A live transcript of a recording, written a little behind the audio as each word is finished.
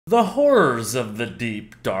The horrors of the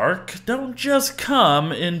deep dark don't just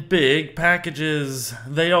come in big packages.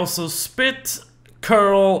 They also spit,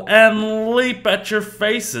 curl, and leap at your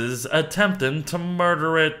faces, attempting to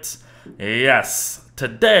murder it. Yes,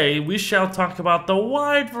 today we shall talk about the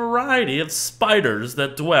wide variety of spiders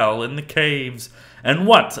that dwell in the caves, and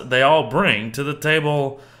what they all bring to the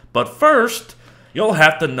table. But first, you'll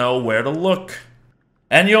have to know where to look.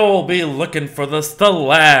 And you'll be looking for the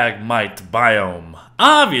stalagmite biome.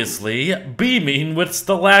 Obviously, beaming with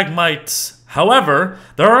stalagmites. However,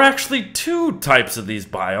 there are actually two types of these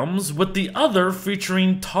biomes, with the other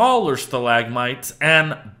featuring taller stalagmites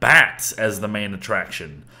and bats as the main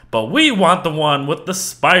attraction. But we want the one with the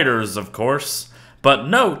spiders, of course. But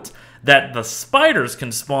note that the spiders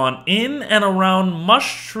can spawn in and around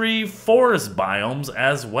mush tree forest biomes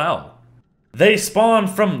as well. They spawn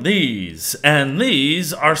from these, and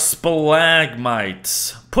these are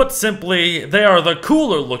stalagmites. Put simply, they are the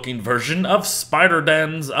cooler looking version of spider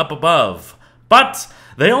dens up above. But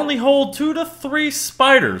they only hold 2 to 3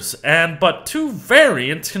 spiders, and but 2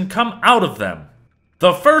 variants can come out of them.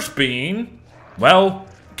 The first being, well,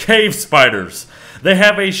 cave spiders. They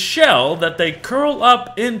have a shell that they curl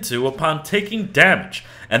up into upon taking damage,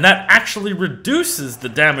 and that actually reduces the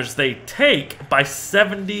damage they take by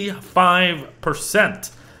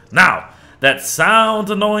 75%. Now, that sounds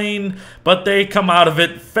annoying, but they come out of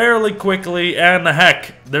it fairly quickly, and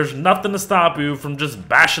heck, there's nothing to stop you from just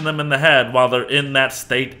bashing them in the head while they're in that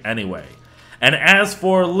state anyway. And as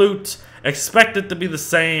for loot, expect it to be the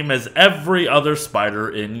same as every other spider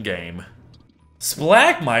in-game.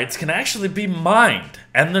 Stalagmites can actually be mined,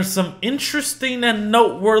 and there's some interesting and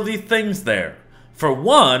noteworthy things there. For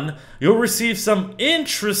one, you'll receive some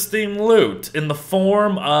interesting loot in the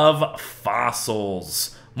form of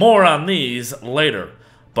fossils. More on these later.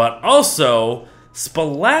 But also,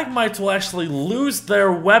 stalagmites will actually lose their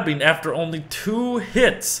webbing after only 2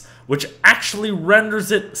 hits, which actually renders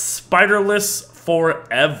it spiderless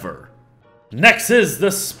forever. Next is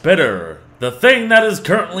the spitter, the thing that is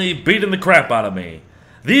currently beating the crap out of me.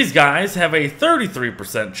 These guys have a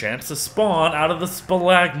 33% chance to spawn out of the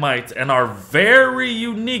stalagmites and are very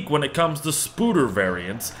unique when it comes to spooter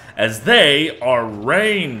variants, as they are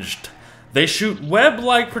ranged. They shoot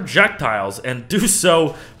web-like projectiles and do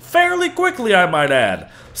so fairly quickly, I might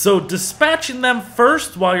add. So dispatching them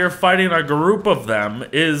first while you're fighting a group of them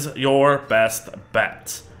is your best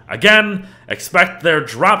bet. Again, expect their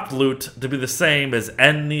dropped loot to be the same as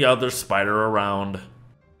any other spider around.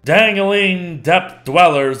 Dangling depth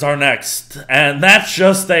dwellers are next, and that's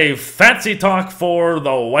just a fancy talk for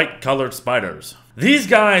the white-colored spiders. These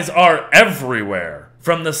guys are everywhere,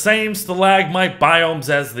 from the same stalagmite biomes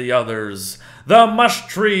as the others, the mush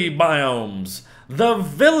tree biomes, the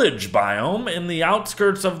village biome in the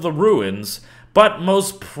outskirts of the ruins, but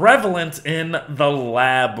most prevalent in the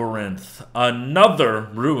labyrinth, another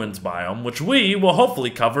ruins biome, which we will hopefully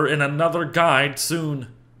cover in another guide soon.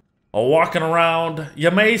 Walking around,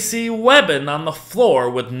 you may see webbing on the floor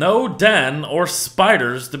with no den or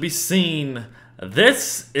spiders to be seen.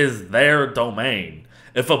 This is their domain.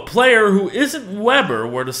 If a player who isn't Webber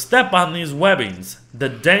were to step on these webbings, the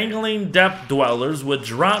dangling depth dwellers would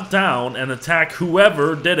drop down and attack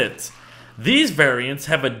whoever did it. These variants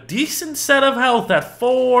have a decent set of health at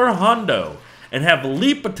 400 and have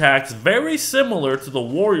leap attacks very similar to the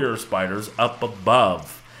warrior spiders up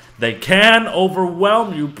above. They can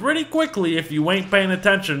overwhelm you pretty quickly if you ain't paying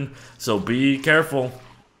attention, so be careful.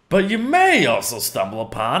 But you may also stumble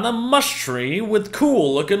upon a mush tree with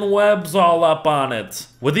cool looking webs all up on it,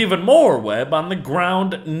 with even more web on the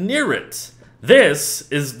ground near it. This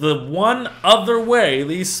is the one other way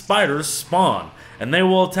these spiders spawn, and they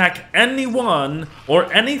will attack anyone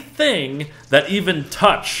or anything that even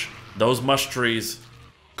touch those mush trees.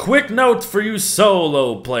 Quick note for you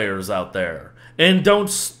solo players out there. And don't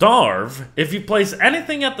starve. If you place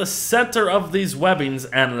anything at the center of these webbings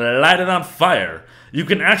and light it on fire, you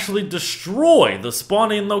can actually destroy the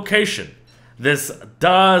spawning location. This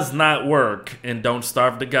does not work in Don't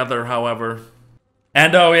Starve Together, however.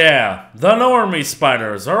 And oh yeah, the normie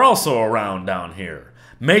spiders are also around down here,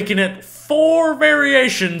 making it 4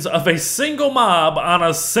 variations of a single mob on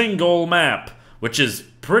a single map, which is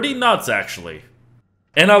pretty nuts actually.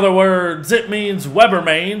 In other words, it means Webber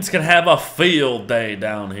mains can have a field day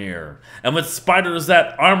down here. And with spiders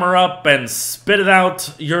that armor up and spit it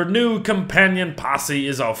out, your new companion posse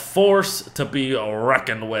is a force to be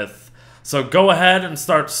reckoned with. So go ahead and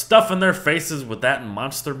start stuffing their faces with that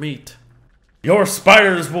monster meat. Your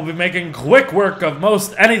spiders will be making quick work of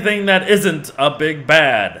most anything that isn't a big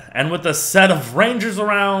bad. And with a set of rangers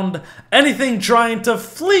around, anything trying to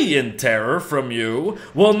flee in terror from you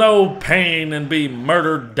will know pain and be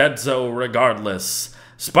murdered deadzo regardless.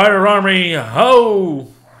 Spider Army, ho!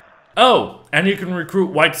 Oh, and you can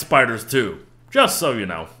recruit white spiders too, just so you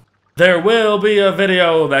know. There will be a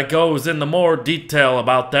video that goes into more detail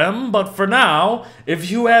about them, but for now, if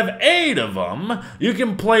you have 8 of them, you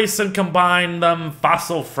can place and combine them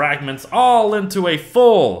fossil fragments all into a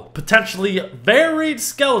full, potentially varied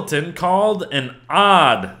skeleton called an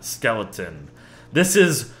odd skeleton. This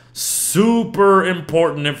is super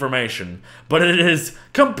important information, but it is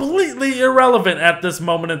completely irrelevant at this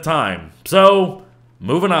moment in time. So,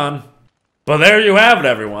 moving on. But there you have it,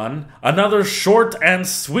 everyone. Another short and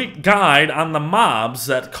sweet guide on the mobs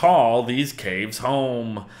that call these caves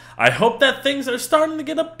home. I hope that things are starting to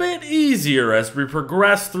get a bit easier as we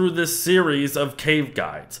progress through this series of cave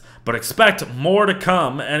guides. But expect more to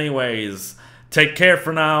come anyways. Take care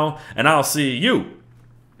for now, and I'll see you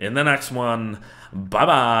in the next one.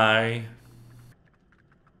 Bye-bye.